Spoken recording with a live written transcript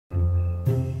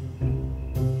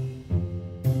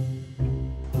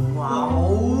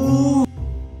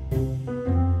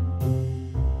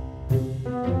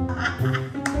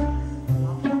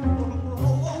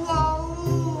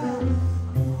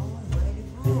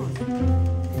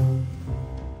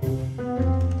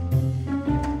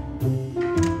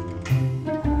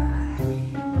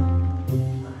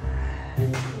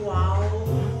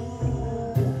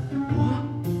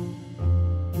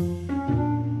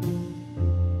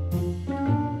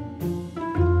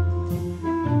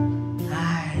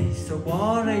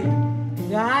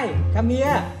Guy, come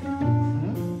here.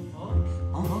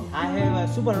 I have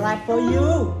a super ride for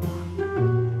you.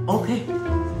 Okay.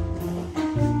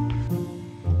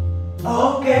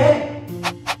 Okay.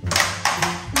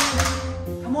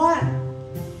 Come on.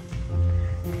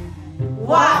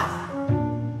 What?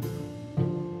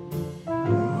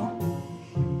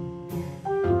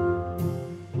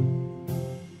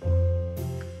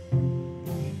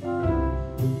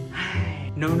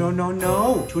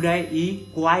 No. Today is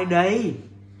quiet day.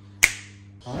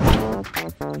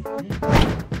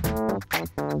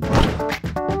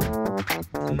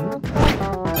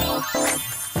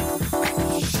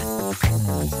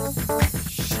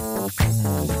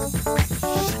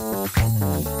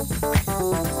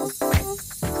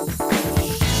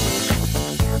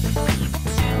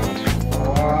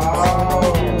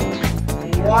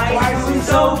 Why is it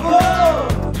so good?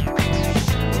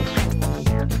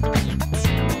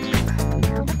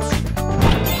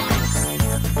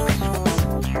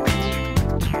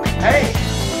 Hey,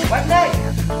 what's that?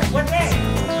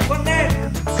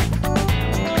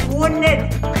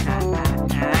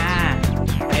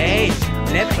 Hey,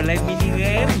 let's play mini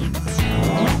game.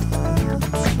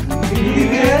 Mini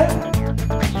game?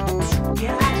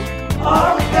 Yeah.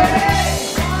 Okay.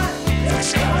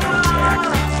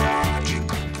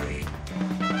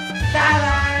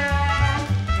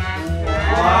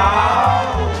 Wow!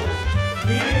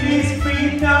 Mini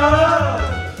spinner!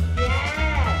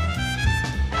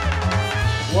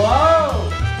 Wow!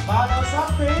 Bottle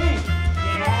shopping!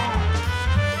 Yeah.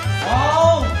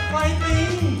 Oh!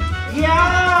 Fighting! Yeah!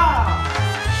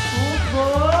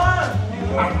 Super!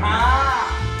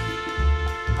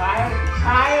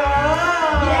 Higher!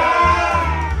 Yeah!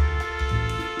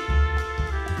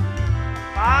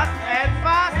 Fast and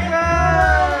faster!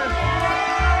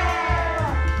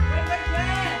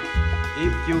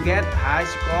 If you get high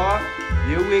score,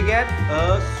 you will get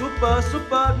a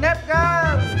super net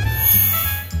gun!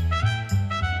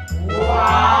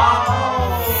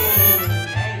 Wow!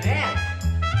 Hey, man,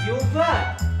 you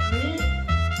first. Me.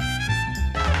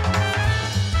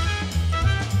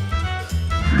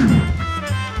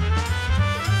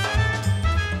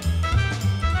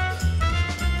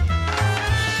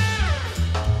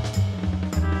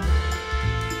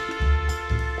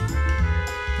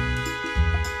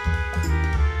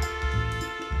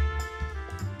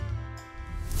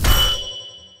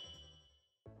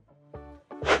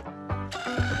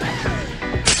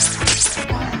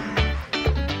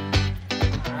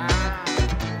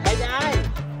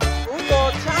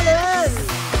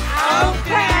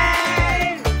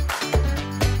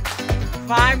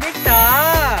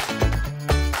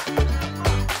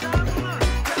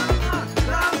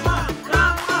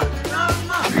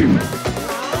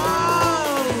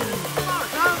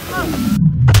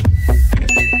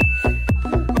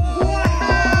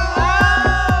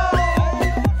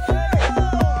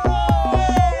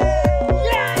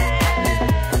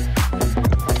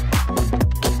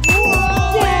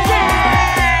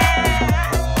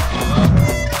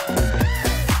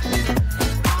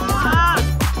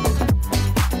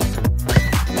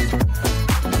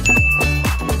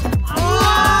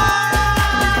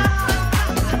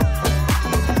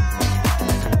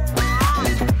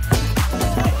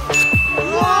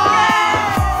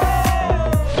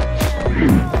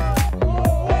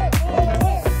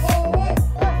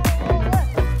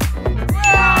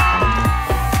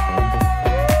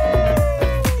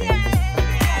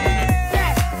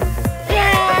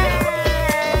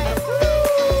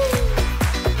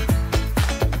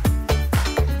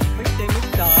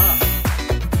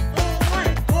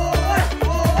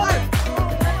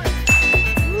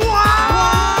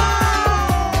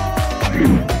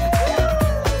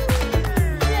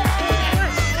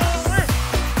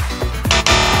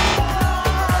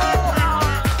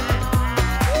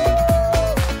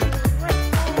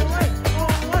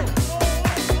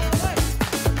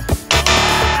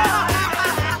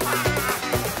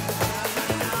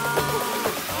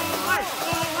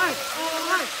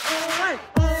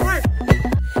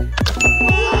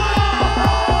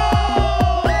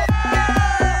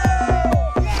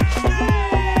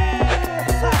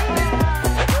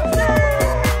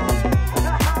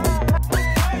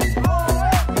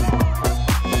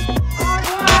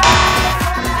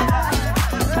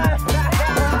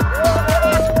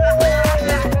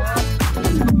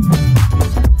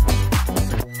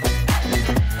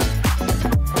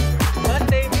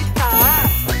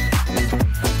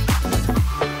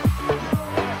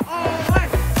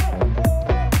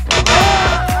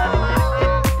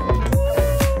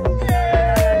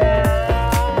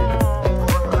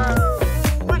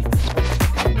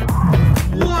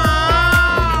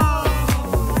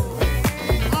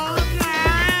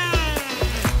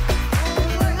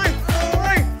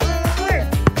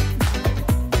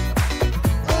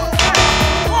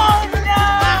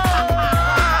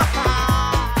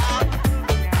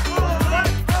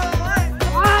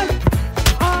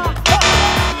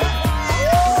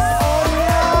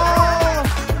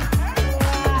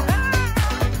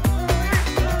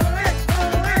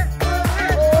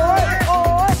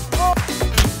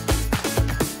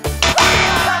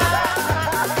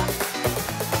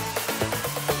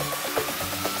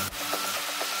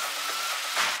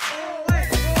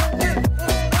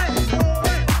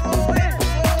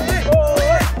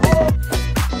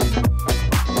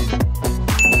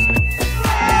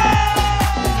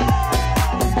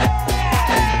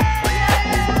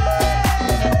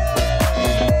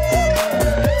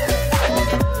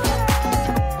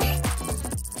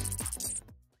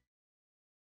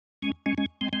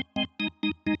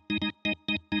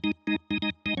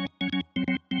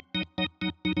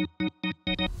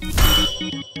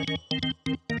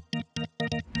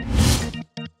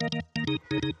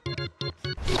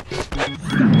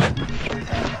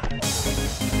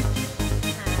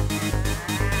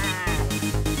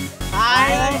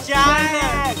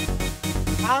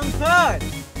 first.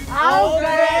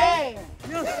 Okay.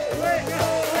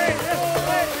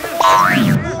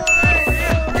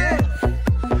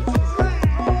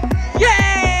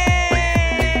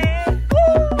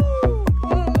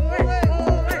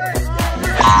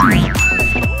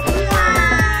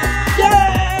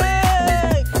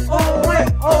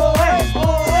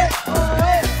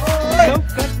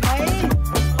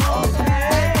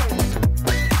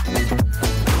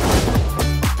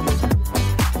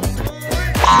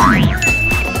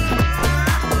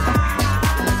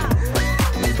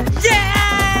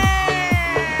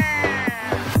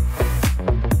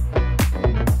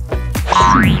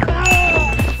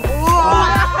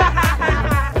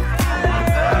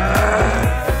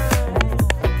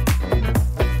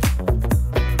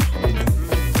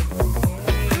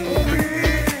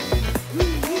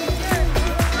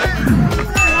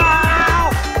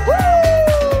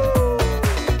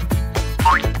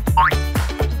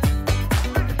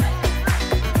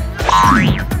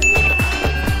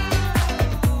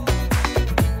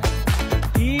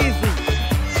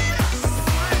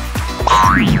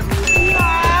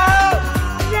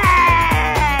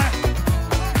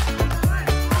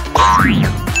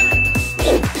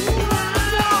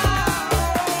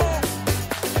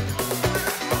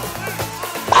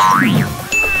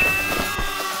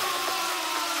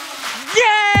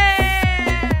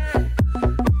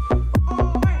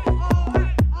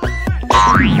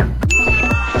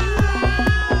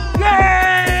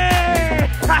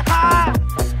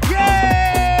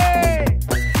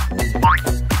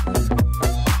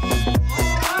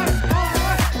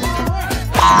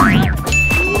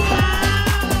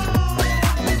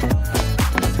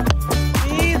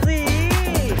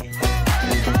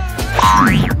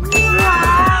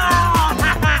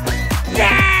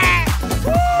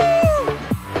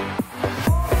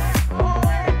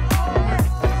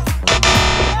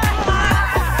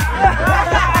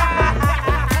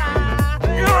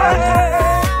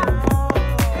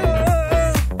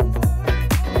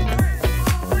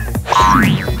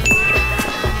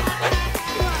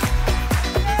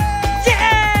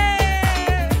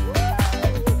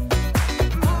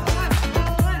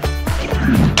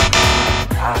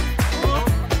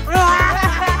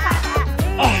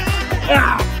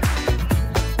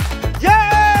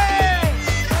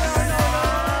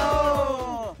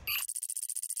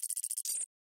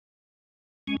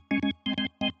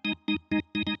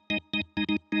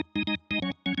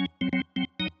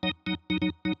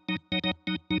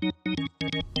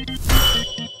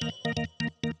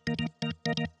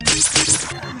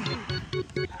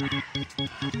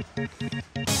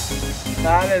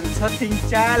 Challenge, setting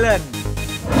challenge.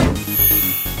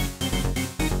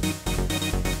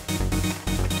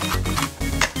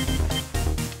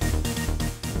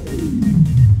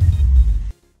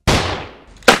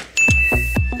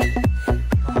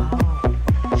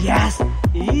 Yes,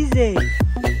 easy.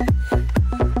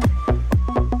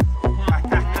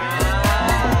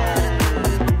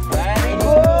 Very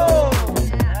good.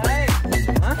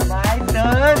 My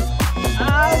turn.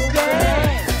 Okay.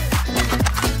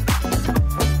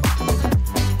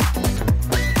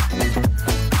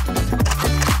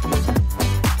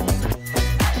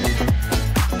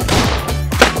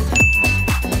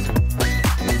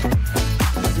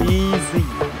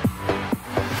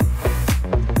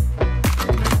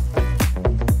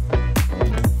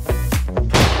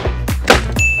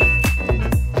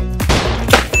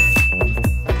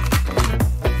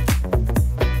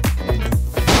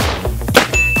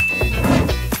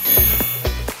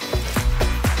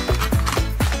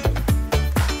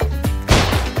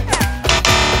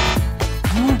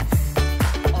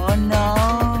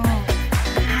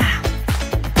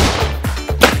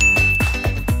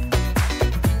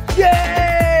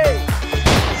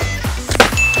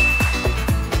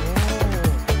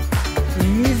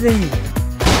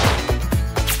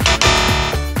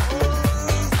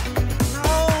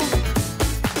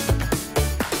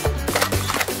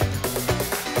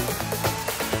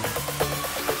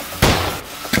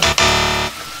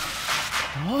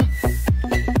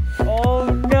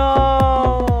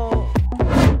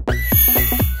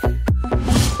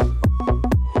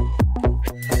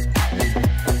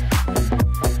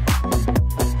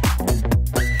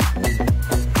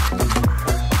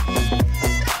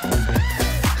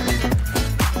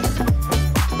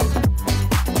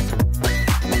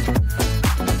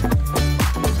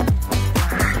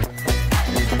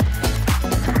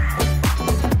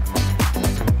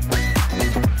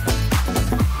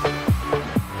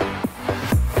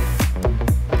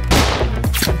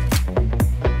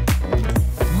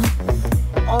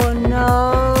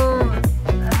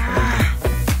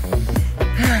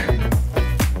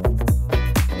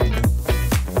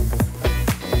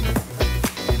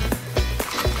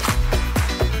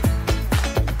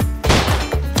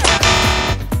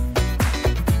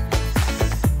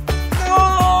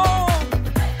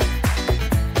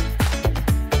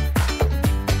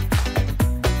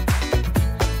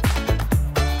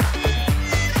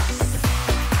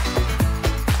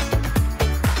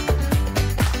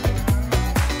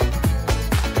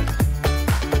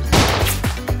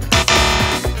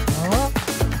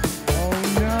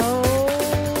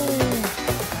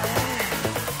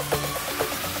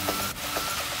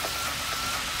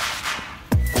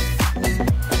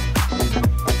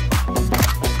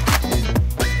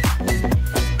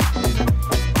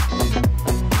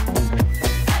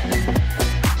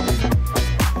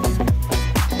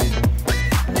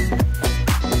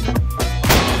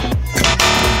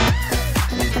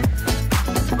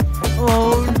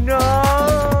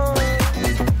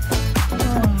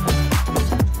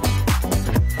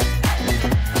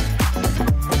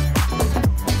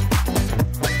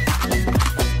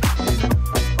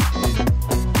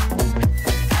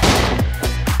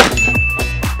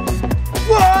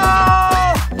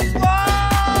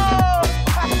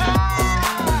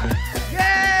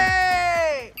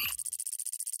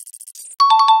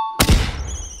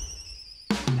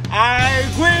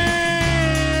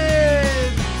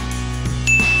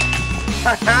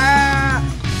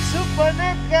 Super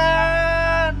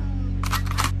Naked.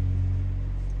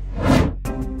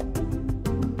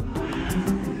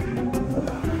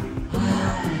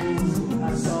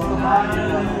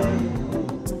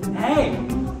 Hey,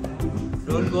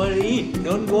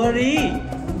 don't worry.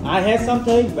 I have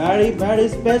something very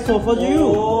special for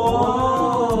you.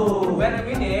 Oh, wait a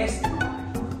minute.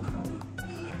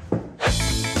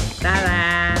 Ta-da!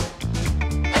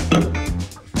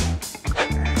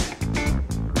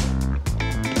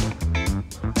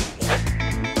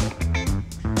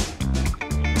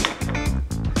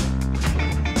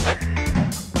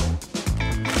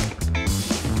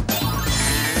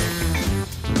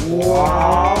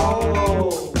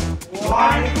 Wow!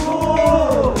 Quite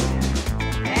cool!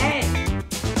 Hey,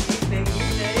 eating.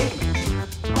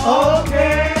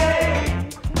 Okay!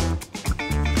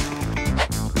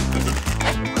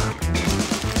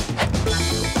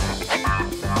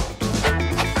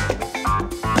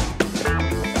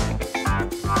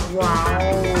 Wow!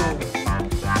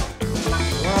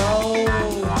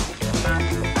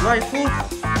 Right food.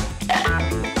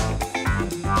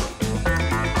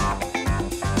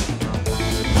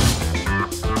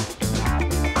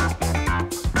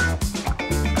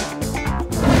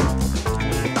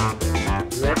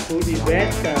 Red food is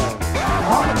better.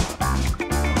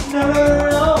 No!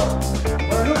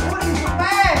 Balloon food is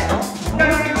bad! No!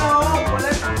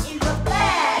 Balloon food is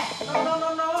bad!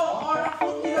 No! Orange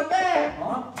food is bad!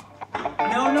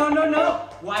 No.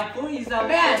 White food is a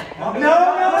bad. No!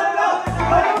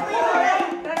 Balloon food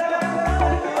is bad!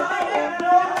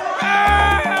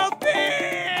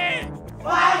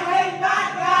 Fighting bad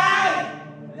guy!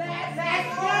 Let's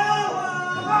go!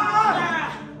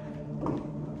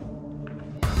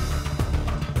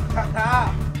 Come on!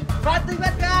 Fighting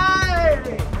bad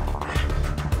guy.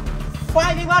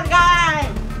 Fighting bad guy.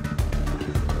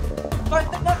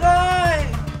 Fighting bad guy.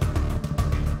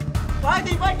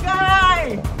 Fighting bad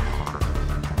guy.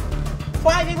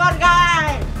 Fighting bad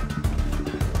guy.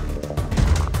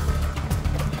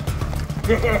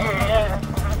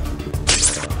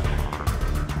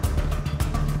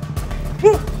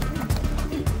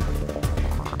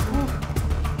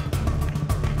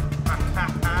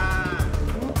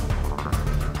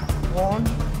 One,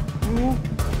 two,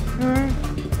 three,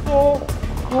 four,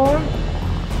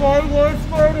 one,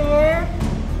 Spider-Man.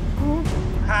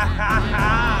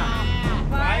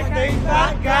 Fighting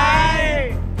bad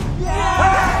guy.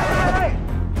 Yeah!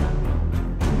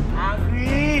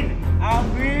 I'm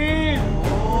green.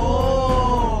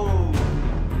 Oh!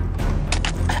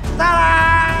 Ta-da!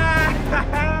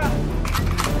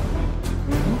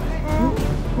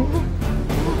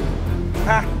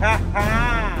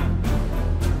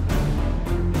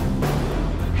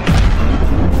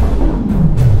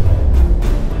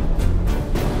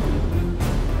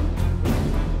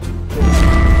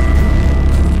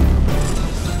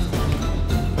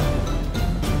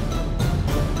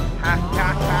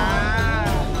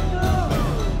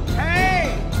 Hey!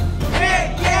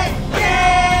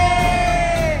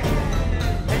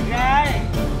 Hey guys,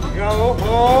 go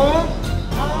home.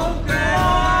 Okay.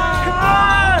 Come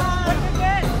on.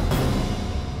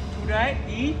 Today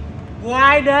is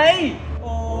White Day. Oh!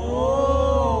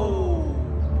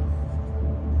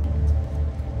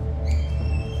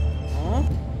 Huh?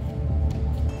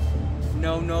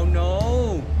 No.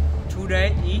 Today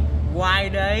is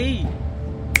White Day.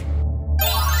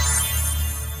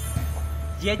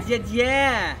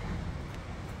 Yeah.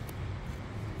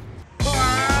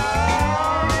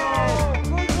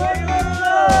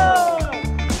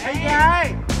 Hey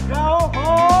guys, go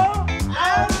home.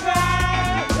 Okay.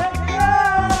 Let's go.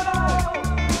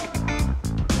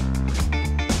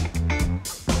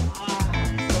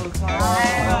 So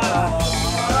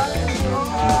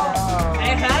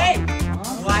Hey,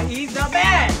 why is the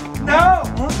best? No,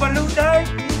 balloon day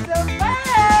is the best.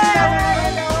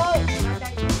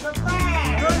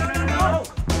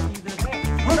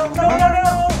 No.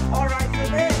 All right, the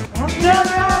best. No.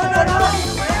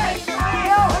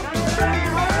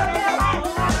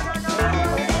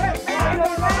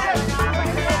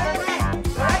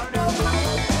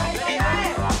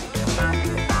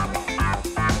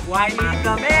 Why is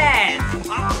the best?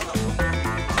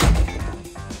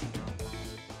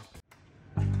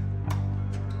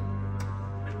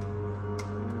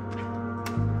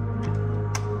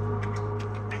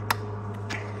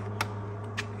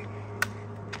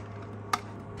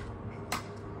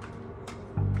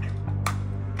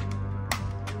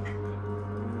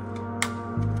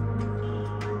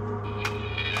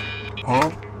 Huh?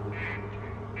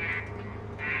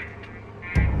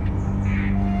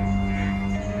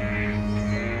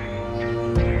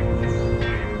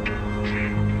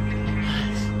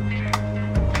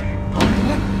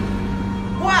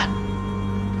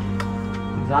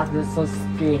 that's so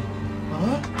scary.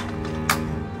 Huh?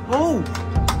 Oh!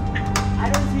 I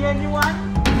don't see anyone.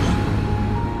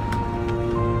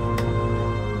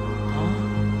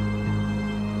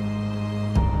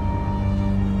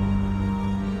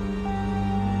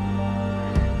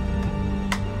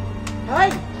 Hey,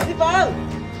 people!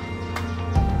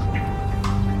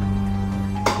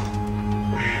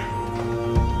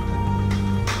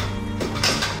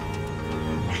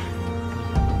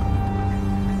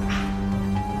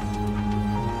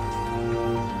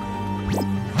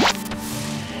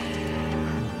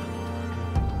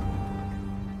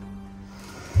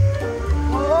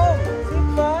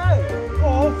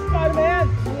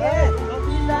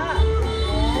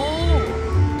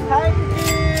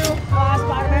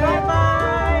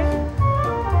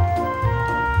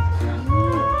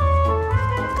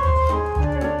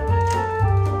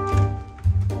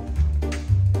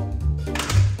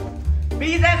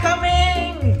 Pizza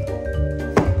coming!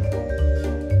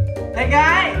 Hey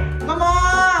guys, come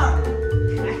on!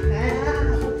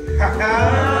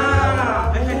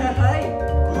 Hey,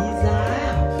 pizza.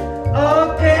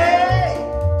 Okay.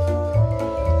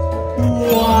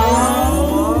 Wow.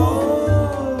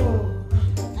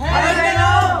 Hey,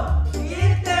 Venom,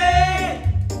 eat it.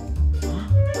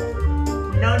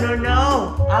 No,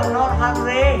 I'm not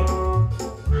hungry.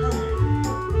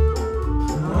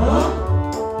 Huh?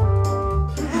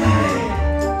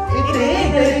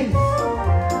 Eating.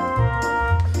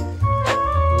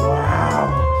 Wow.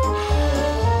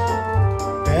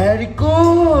 Very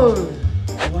good.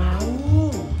 Wow.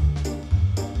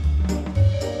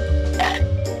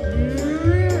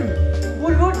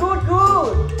 Good.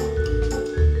 Good.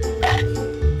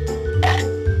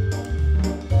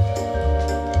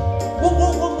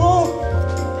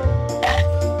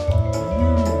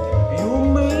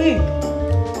 Yummy.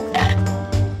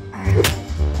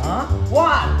 Huh?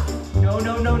 What?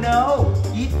 No.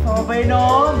 Eat for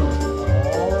Venom.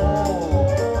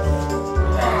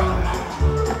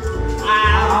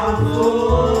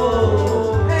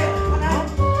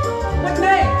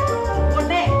 Hey, what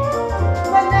này?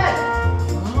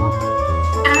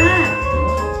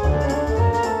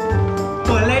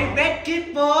 Play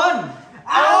basketball.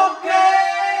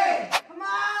 Okay. Come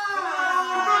on.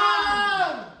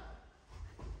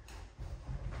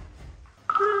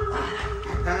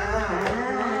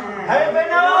 Hey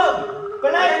Venom,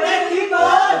 play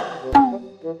basketball.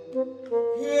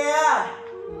 Yeah.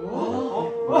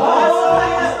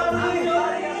 Sorry.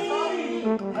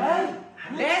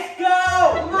 Let's go.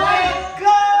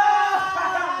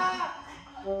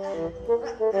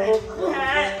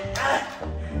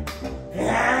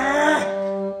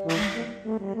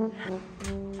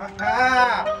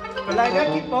 Play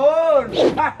basketball.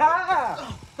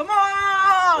 Come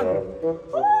on.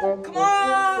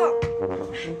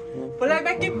 Play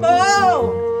basketball.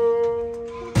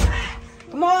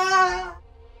 Come on.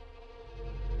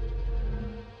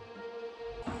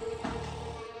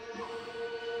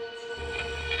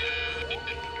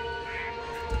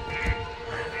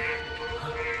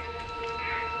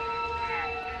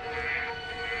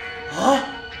 Huh?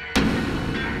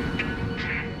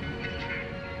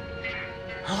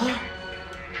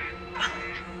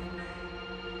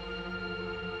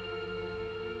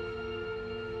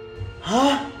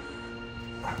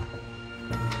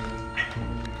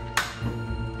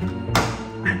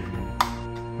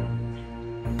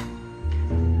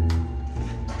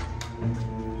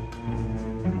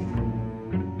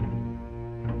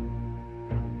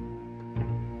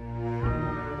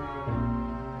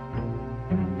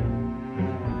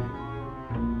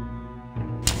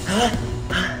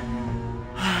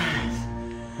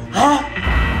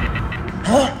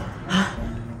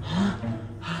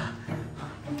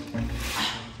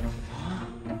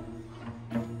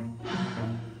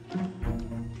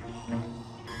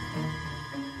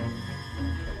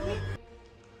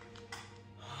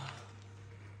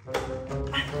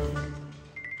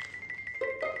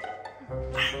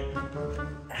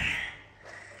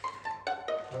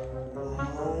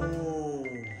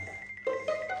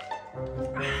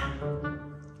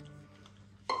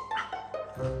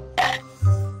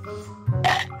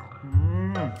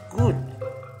 Good.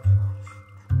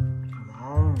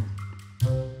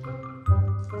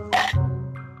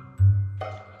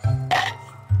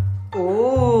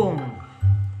 Oh.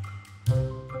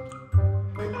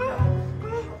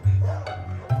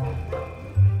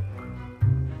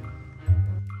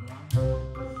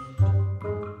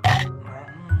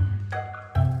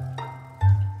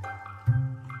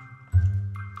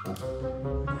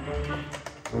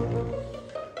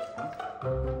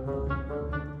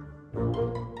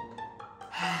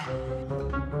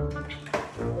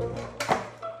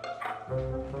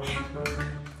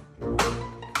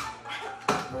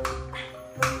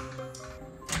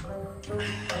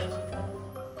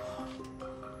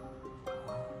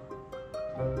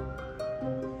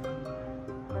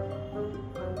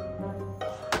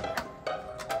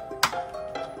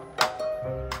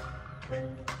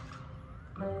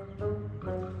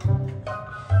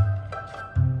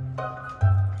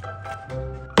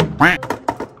 Hey!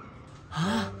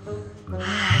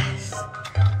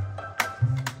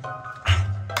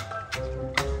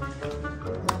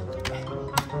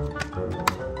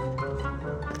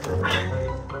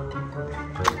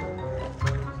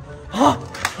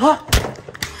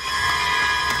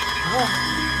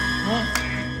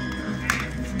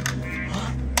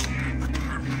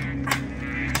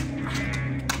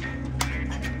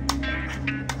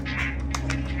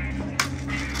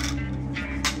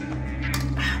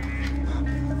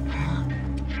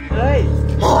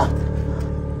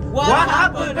 What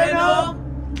happened, Venom?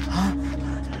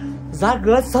 That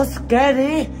girl's so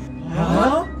scary.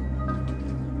 Huh?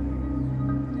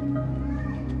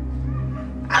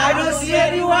 I don't see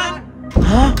anyone.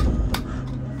 Huh?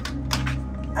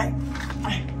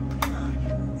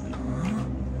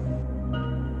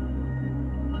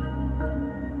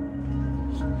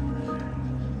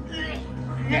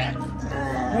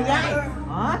 Hey guys,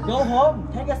 go home,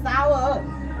 take a shower.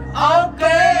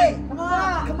 Okay. Come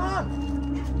on, come on.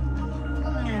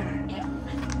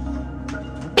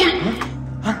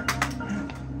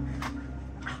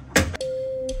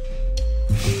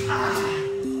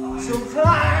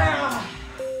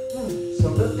 So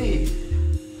dirty.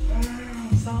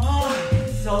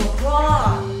 So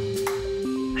hot.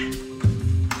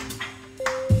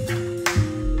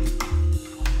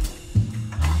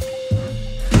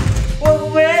 Ôi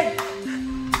mẹ.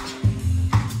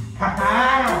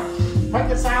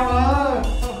 Take a shower.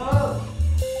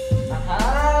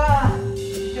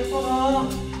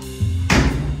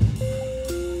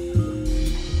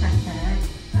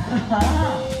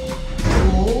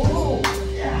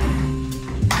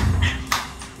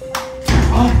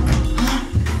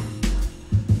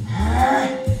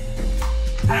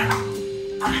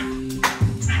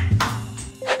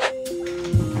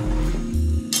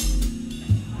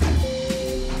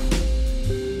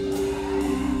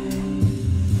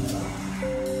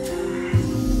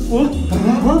 Cho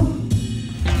con.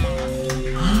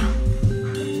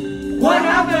 What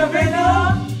happened,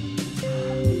 Venom?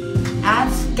 I'm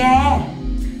scared.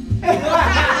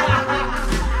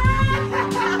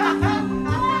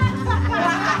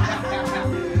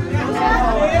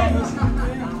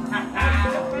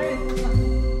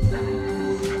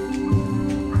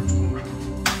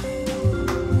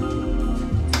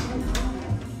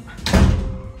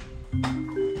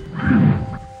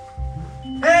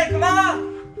 Hey, come on!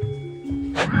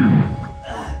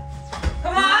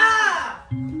 Come on!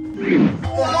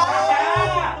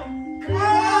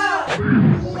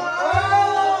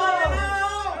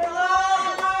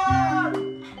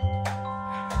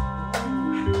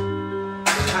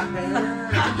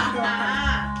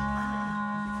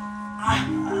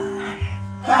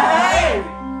 Hey!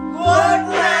 Good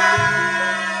night!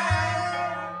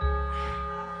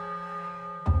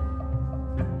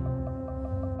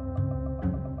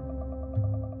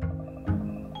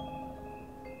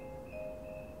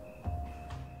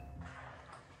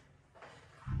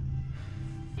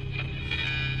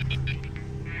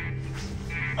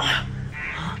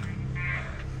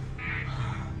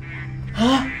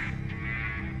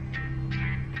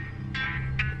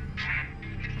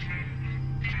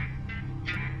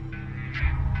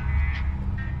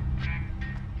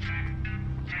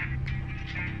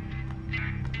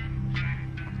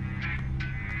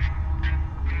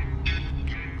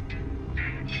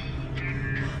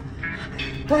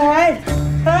 Hey,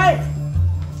 hey,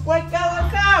 wake up,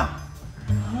 wake up.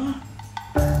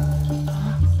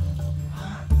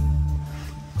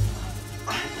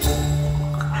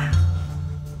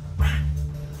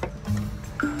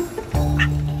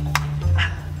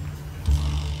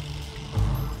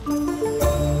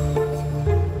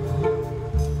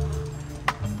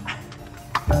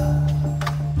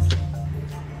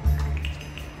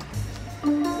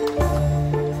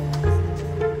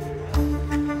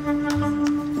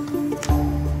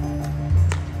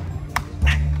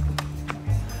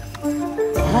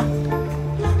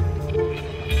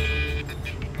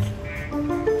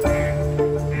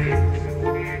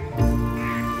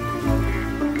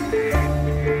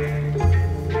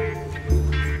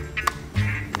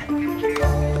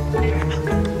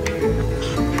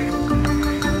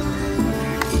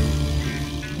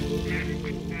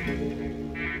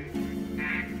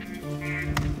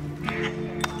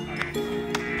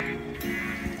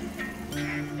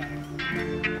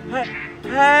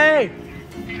 Hey,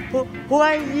 who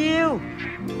are you?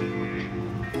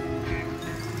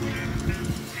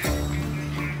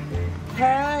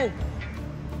 Hey.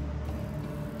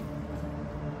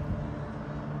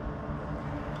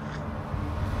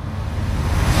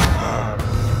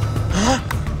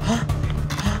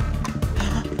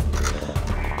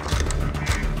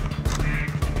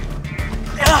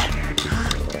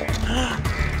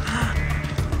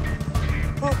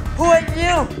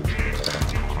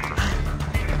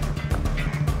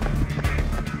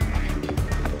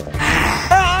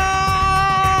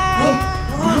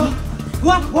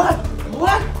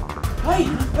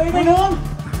 Venom.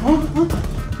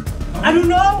 I don't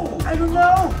know. I don't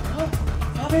know.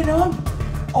 Venom.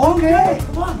 Okay.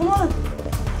 Come on.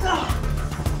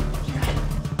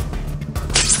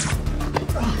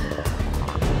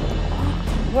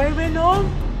 Where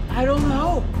Venom? I don't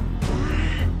know.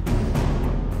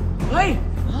 Hey,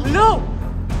 look.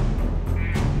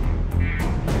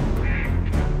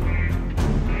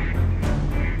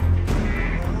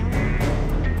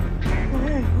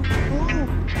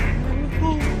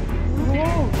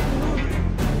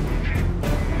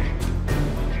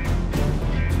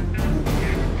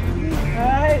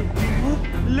 Hey,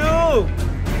 look.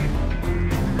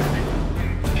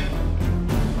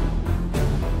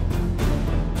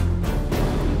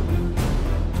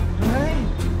 Hey,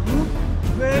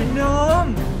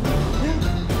 Venom.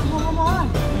 Come on.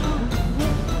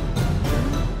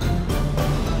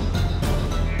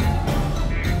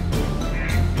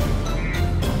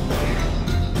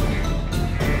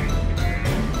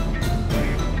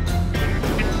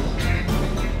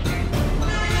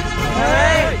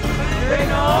 Hey,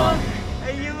 Venom.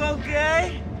 Are you okay?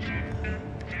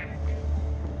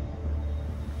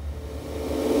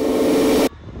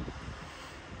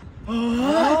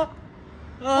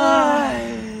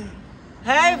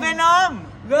 Hey, Venom!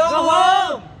 Go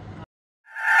home!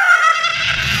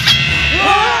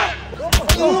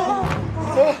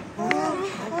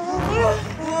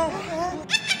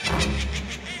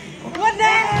 What the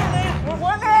hell?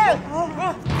 What the hell?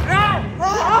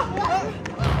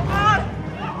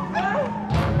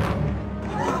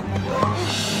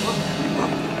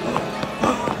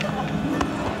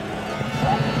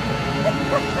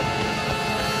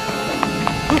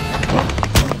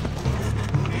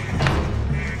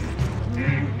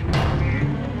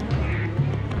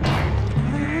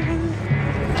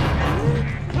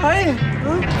 Hey,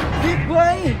 this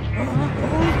way.